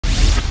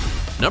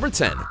Number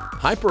 10.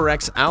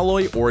 HyperX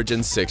Alloy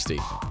Origin 60.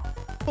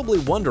 Probably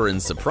wonder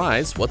in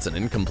surprise what's an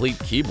incomplete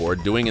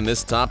keyboard doing in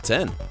this top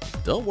 10.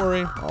 Don't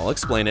worry, I'll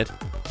explain it.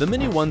 The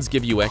mini ones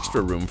give you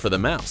extra room for the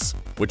mouse,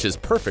 which is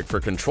perfect for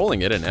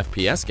controlling it in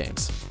FPS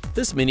games.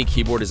 This mini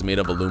keyboard is made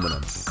of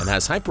aluminum and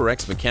has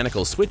HyperX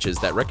mechanical switches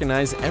that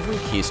recognize every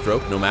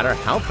keystroke no matter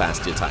how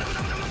fast you type.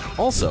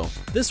 Also,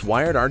 this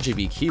wired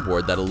RGB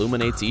keyboard that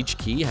illuminates each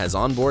key has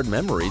onboard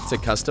memory to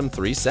custom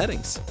 3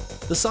 settings.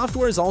 The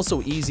software is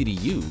also easy to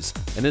use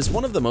and is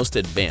one of the most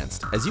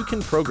advanced, as you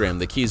can program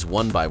the keys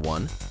one by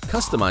one,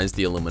 customize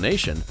the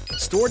illumination,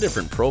 store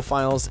different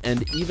profiles,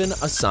 and even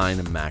assign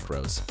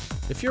macros.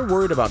 If you're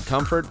worried about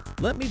comfort,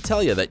 let me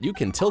tell you that you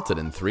can tilt it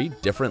in 3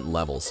 different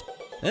levels.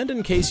 And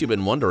in case you've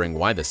been wondering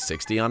why the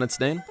 60 on its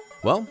name,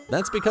 well,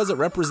 that's because it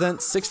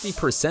represents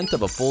 60%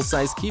 of a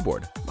full-size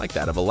keyboard, like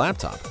that of a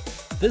laptop.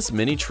 This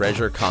mini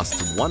treasure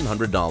costs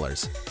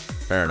 $100.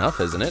 Fair enough,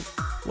 isn't it?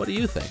 What do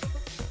you think?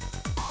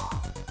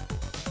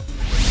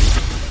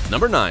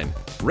 Number 9.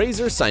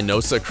 Razer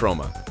Cynosa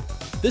Chroma.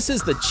 This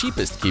is the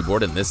cheapest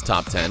keyboard in this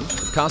top 10.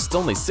 It costs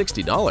only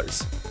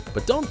 $60.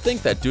 But don't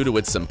think that due to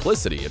its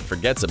simplicity, it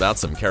forgets about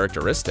some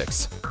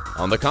characteristics.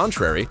 On the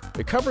contrary,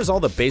 it covers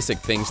all the basic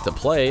things to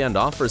play and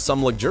offers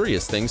some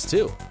luxurious things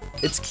too.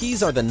 Its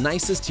keys are the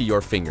nicest to your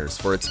fingers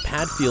for its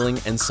pad feeling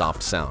and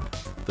soft sound.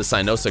 The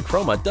Cynosa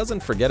Chroma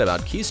doesn't forget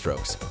about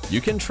keystrokes.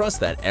 You can trust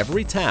that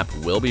every tap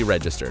will be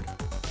registered.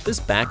 This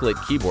backlit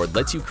keyboard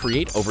lets you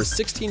create over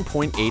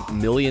 16.8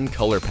 million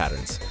color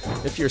patterns.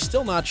 If you're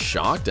still not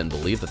shocked and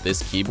believe that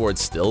this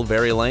keyboard's still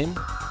very lame,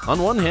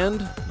 on one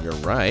hand, you're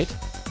right,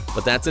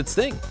 but that's its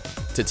thing,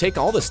 to take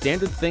all the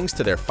standard things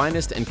to their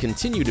finest and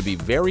continue to be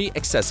very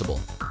accessible.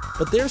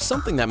 But there's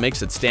something that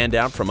makes it stand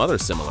out from other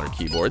similar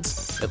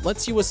keyboards. It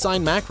lets you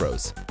assign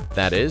macros.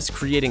 That is,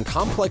 creating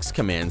complex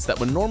commands that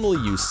would normally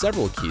use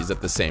several keys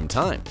at the same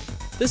time.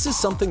 This is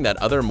something that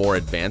other more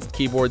advanced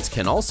keyboards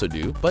can also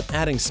do, but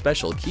adding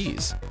special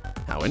keys.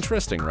 How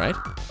interesting, right?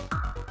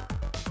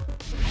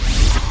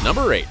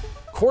 Number 8.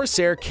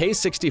 Corsair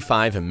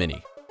K65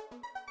 Mini.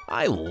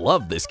 I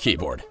love this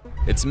keyboard.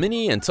 It's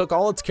mini and took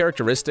all its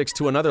characteristics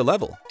to another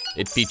level.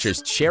 It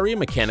features cherry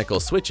mechanical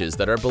switches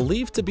that are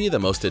believed to be the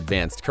most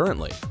advanced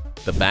currently.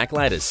 The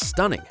backlight is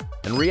stunning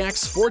and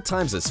reacts 4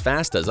 times as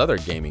fast as other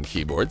gaming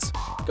keyboards.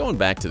 Going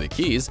back to the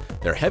keys,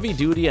 they're heavy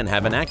duty and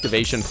have an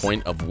activation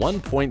point of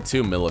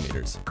 1.2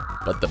 millimeters.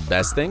 But the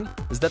best thing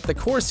is that the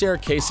Corsair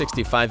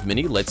K65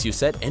 Mini lets you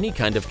set any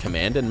kind of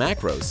command and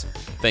macros.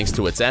 Thanks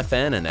to its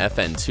FN and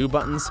FN2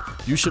 buttons,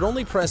 you should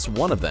only press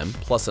one of them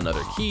plus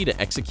another key to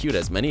execute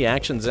as many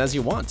actions as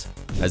you want,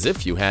 as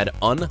if you had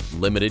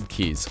unlimited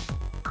keys.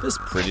 This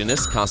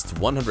prettiness costs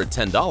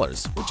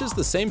 $110, which is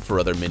the same for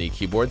other mini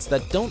keyboards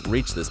that don't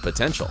reach this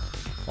potential.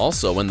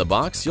 Also in the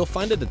box, you'll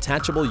find a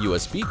detachable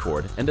USB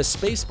cord and a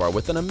spacebar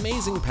with an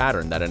amazing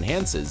pattern that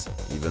enhances,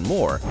 even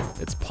more,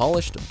 its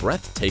polished,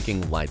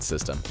 breathtaking light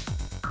system.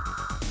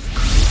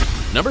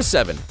 Number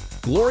 7.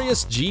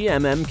 Glorious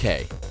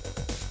GMMK.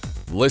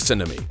 Listen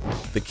to me.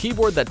 The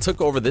keyboard that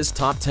took over this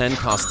top 10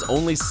 costs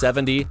only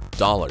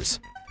 $70,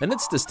 and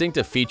its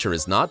distinctive feature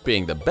is not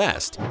being the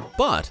best,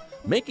 but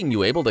making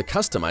you able to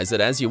customize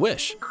it as you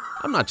wish.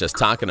 I'm not just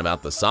talking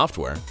about the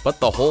software, but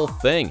the whole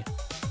thing.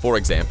 For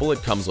example,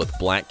 it comes with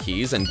black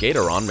keys and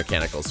Gatoron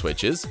mechanical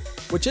switches,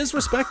 which is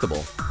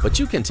respectable, but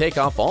you can take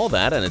off all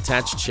that and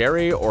attach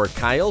cherry or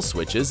Kyle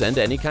switches and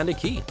any kind of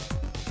key.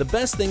 The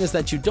best thing is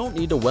that you don't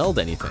need to weld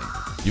anything.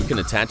 You can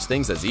attach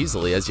things as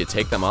easily as you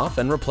take them off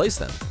and replace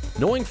them,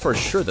 knowing for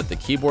sure that the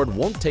keyboard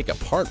won't take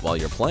apart while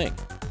you're playing.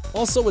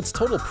 Also, its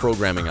total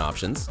programming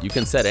options, you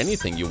can set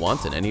anything you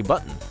want in any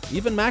button,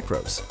 even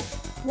macros.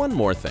 One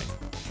more thing.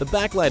 The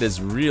backlight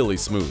is really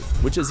smooth,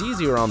 which is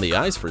easier on the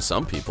eyes for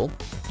some people.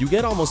 You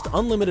get almost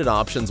unlimited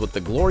options with the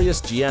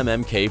glorious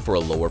GMMK for a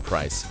lower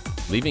price,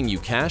 leaving you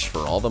cash for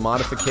all the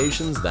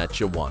modifications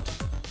that you want.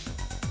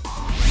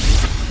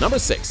 Number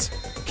 6.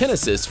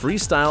 Kinesis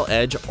Freestyle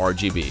Edge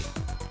RGB.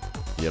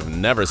 You've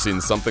never seen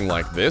something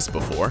like this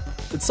before.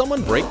 Did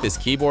someone break this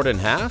keyboard in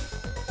half?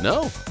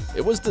 No,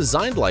 it was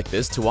designed like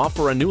this to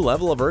offer a new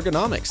level of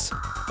ergonomics.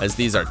 As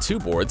these are 2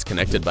 boards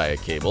connected by a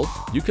cable,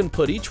 you can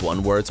put each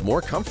one where it's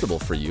more comfortable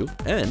for you,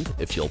 and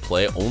if you'll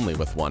play only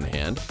with one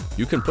hand,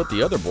 you can put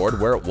the other board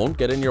where it won't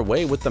get in your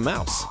way with the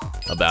mouse.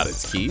 About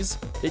its keys,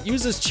 it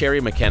uses cherry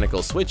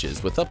mechanical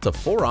switches with up to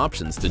 4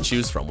 options to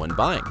choose from when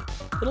buying.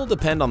 It'll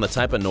depend on the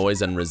type of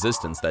noise and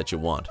resistance that you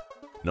want.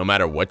 No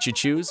matter what you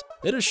choose,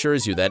 it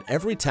assures you that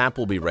every tap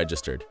will be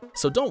registered,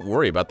 so don't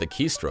worry about the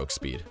keystroke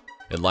speed.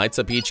 It lights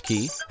up each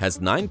key, has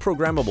 9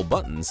 programmable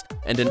buttons,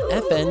 and an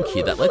FN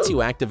key that lets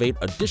you activate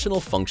additional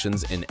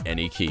functions in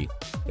any key.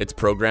 Its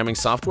programming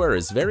software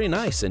is very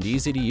nice and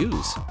easy to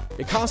use.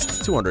 It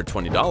costs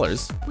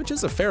 $220, which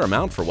is a fair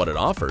amount for what it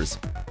offers.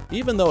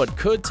 Even though it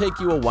could take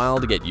you a while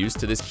to get used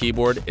to this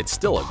keyboard, it's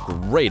still a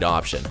great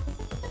option.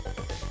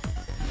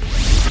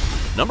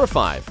 Number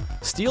 5.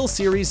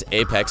 SteelSeries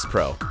Apex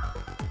Pro.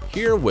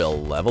 Here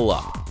we'll level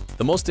up.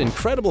 The most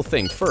incredible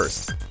thing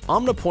first,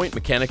 Omnipoint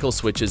mechanical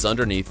switches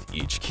underneath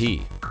each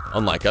key.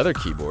 Unlike other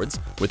keyboards,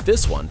 with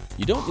this one,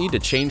 you don't need to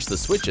change the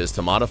switches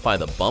to modify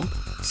the bump,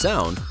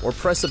 sound, or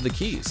press of the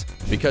keys,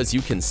 because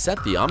you can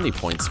set the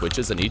OmniPoint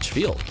switches in each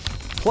field.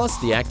 Plus,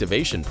 the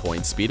activation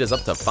point speed is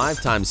up to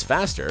 5 times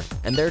faster,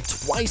 and they're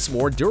twice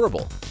more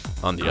durable.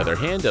 On the other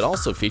hand, it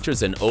also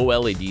features an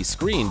OLED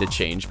screen to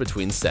change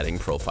between setting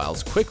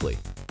profiles quickly.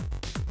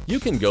 You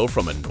can go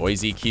from a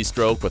noisy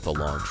keystroke with a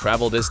long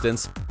travel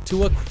distance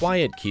to a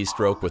quiet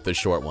keystroke with a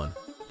short one.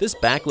 This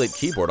backlit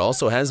keyboard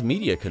also has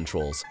media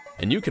controls,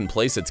 and you can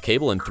place its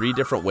cable in 3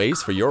 different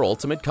ways for your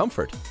ultimate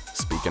comfort.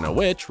 Speaking of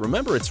which,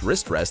 remember its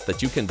wrist rest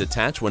that you can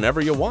detach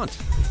whenever you want.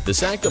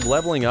 This act of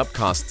leveling up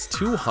costs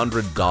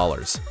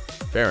 $200.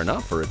 Fair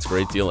enough for its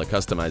great deal of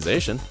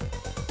customization.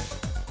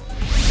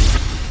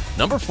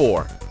 Number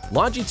 4.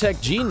 Logitech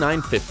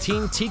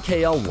G915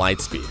 TKL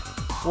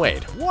Lightspeed.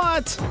 Wait,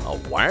 what?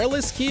 A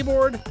wireless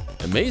keyboard?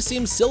 It may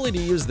seem silly to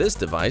use this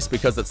device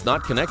because it's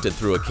not connected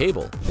through a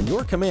cable, and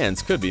your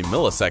commands could be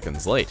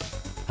milliseconds late.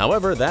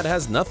 However, that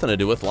has nothing to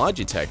do with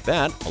Logitech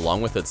that,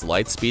 along with its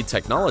Lightspeed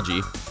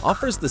technology,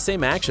 offers the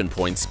same action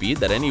point speed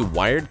that any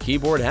wired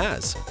keyboard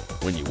has.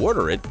 When you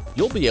order it,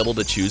 you'll be able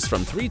to choose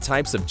from 3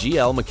 types of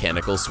GL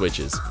mechanical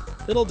switches.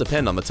 It'll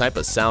depend on the type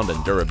of sound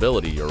and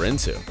durability you're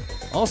into.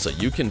 Also,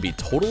 you can be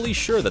totally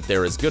sure that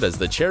they're as good as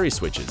the cherry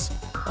switches,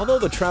 although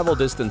the travel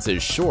distance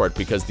is short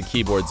because the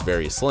keyboard's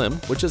very slim,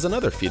 which is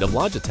another feat of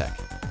Logitech.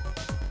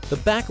 The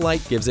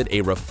backlight gives it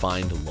a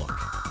refined look.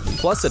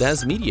 Plus, it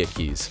has media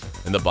keys.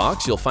 In the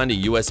box, you'll find a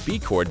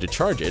USB cord to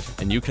charge it,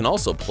 and you can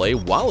also play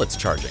while it's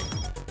charging.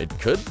 It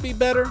could be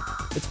better.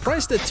 It's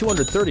priced at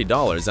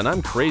 $230, and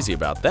I'm crazy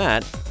about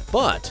that,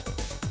 but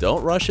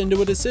don't rush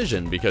into a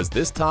decision because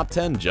this top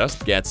 10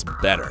 just gets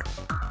better.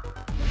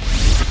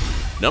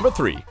 Number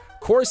 3.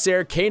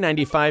 Corsair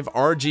K95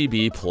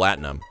 RGB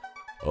Platinum.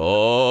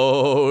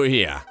 Oh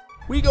yeah.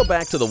 We go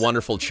back to the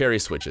wonderful cherry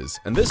switches,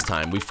 and this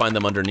time we find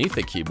them underneath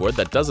a keyboard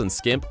that doesn't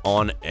skimp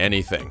on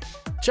anything.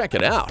 Check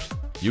it out!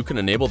 You can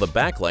enable the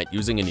backlight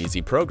using an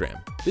easy program.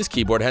 This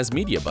keyboard has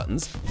media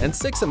buttons and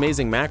 6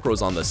 amazing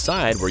macros on the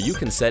side where you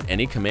can set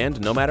any command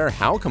no matter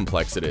how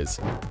complex it is.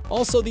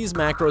 Also, these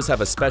macros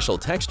have a special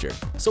texture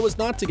so as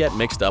not to get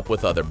mixed up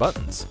with other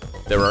buttons.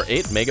 There are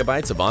 8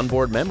 MB of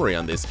onboard memory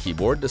on this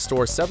keyboard to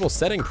store several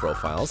setting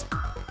profiles,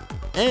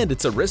 and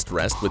it's a wrist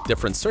rest with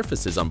different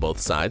surfaces on both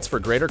sides for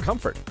greater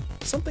comfort.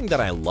 Something that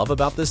I love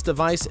about this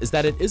device is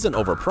that it isn't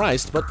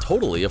overpriced but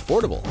totally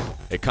affordable.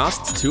 It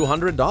costs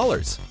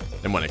 $200.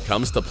 And when it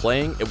comes to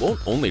playing, it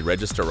won't only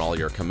register all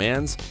your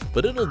commands,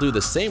 but it'll do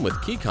the same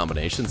with key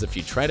combinations if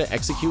you try to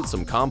execute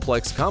some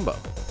complex combo.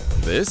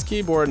 This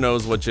keyboard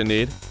knows what you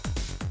need.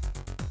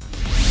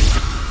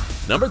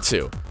 Number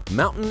 2.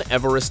 Mountain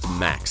Everest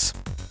Max.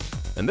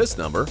 In this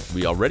number,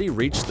 we already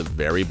reached the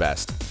very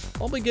best.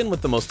 I'll begin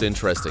with the most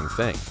interesting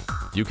thing.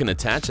 You can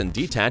attach and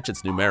detach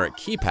its numeric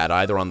keypad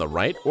either on the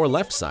right or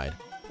left side,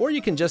 or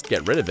you can just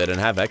get rid of it and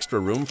have extra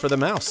room for the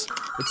mouse.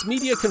 It's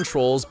media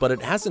controls, but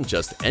it hasn't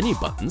just any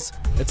buttons.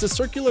 It's a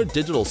circular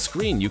digital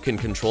screen you can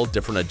control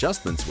different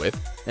adjustments with,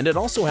 and it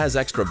also has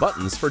extra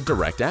buttons for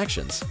direct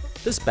actions.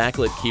 This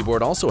backlit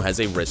keyboard also has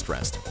a wrist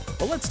rest,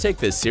 but let's take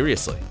this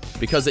seriously,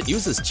 because it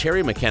uses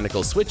cherry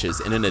mechanical switches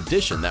in an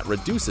addition that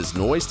reduces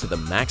noise to the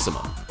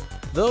maximum.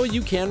 Though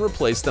you can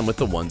replace them with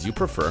the ones you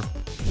prefer.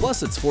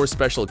 Plus, it's 4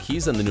 special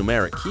keys in the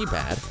numeric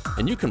keypad,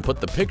 and you can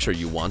put the picture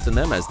you want in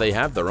them as they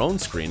have their own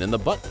screen in the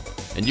button,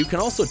 and you can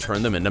also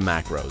turn them into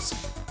macros.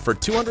 For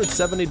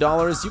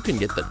 $270, you can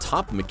get the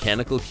top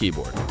mechanical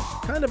keyboard.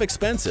 Kind of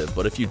expensive,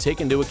 but if you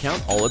take into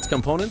account all its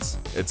components,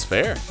 it's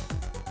fair.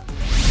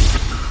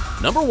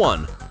 Number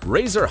 1.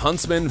 Razer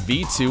Huntsman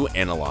V2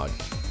 Analog.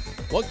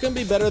 What can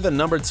be better than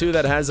number 2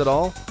 that has it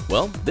all?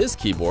 Well, this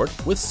keyboard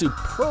with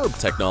superb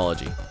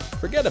technology.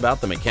 Forget about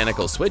the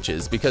mechanical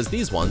switches because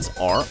these ones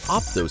are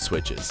opto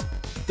switches.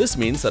 This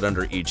means that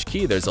under each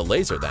key there's a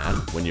laser that,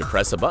 when you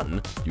press a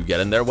button, you get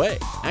in their way,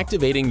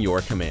 activating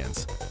your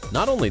commands.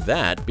 Not only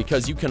that,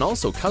 because you can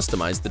also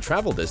customize the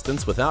travel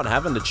distance without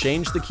having to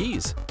change the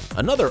keys.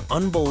 Another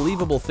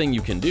unbelievable thing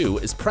you can do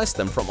is press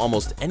them from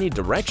almost any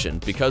direction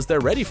because they're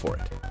ready for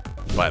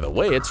it. By the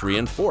way, it's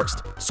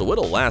reinforced, so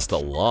it'll last a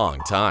long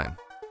time.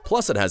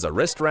 Plus, it has a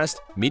wrist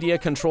rest, media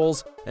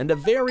controls, and a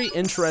very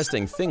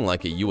interesting thing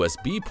like a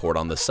USB port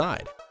on the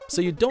side,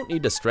 so you don't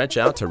need to stretch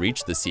out to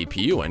reach the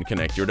CPU and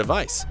connect your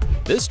device.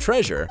 This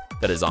treasure,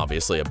 that is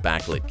obviously a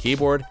backlit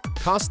keyboard,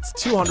 costs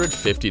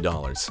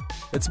 $250.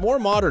 It's more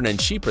modern and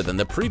cheaper than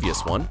the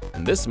previous one,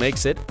 and this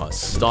makes it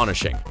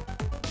astonishing.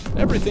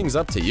 Everything's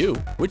up to you.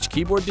 Which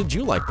keyboard did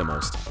you like the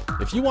most?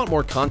 If you want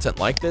more content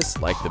like this,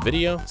 like the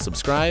video,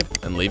 subscribe,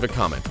 and leave a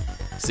comment.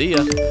 See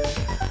ya!